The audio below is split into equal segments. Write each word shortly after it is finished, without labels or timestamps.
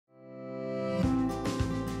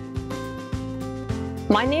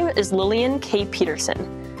My name is Lillian K. Petersen.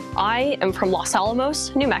 I am from Los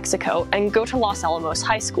Alamos, New Mexico, and go to Los Alamos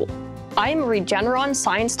High School. I am a Regeneron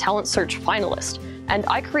Science Talent Search finalist, and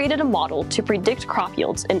I created a model to predict crop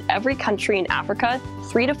yields in every country in Africa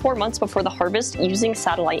 3 to 4 months before the harvest using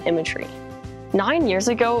satellite imagery. 9 years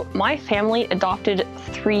ago, my family adopted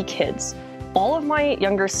 3 kids. All of my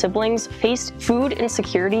younger siblings faced food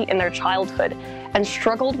insecurity in their childhood and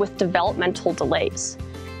struggled with developmental delays.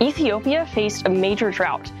 Ethiopia faced a major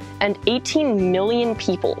drought, and 18 million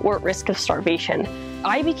people were at risk of starvation.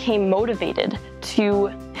 I became motivated to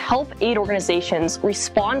help aid organizations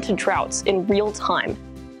respond to droughts in real time.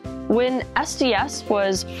 When STS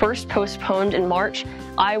was first postponed in March,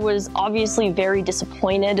 I was obviously very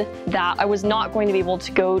disappointed that I was not going to be able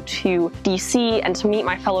to go to DC and to meet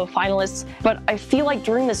my fellow finalists, but I feel like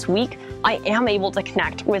during this week, I am able to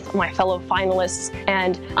connect with my fellow finalists,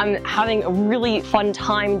 and I'm having a really fun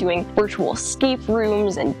time doing virtual escape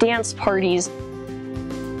rooms and dance parties.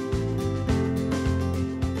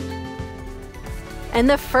 And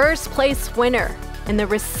the first place winner and the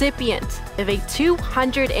recipient of a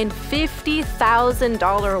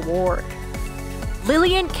 $250,000 award,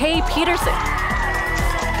 Lillian K. Petersen.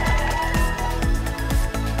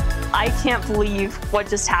 I can't believe what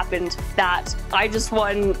just happened, that I just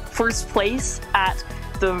won first place at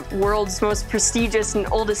the world's most prestigious and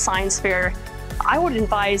oldest science fair. I would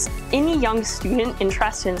advise any young student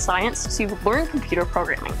interested in science to learn computer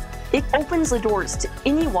programming. It opens the doors to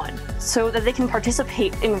anyone so that they can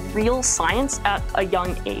participate in real science at a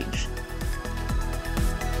young age.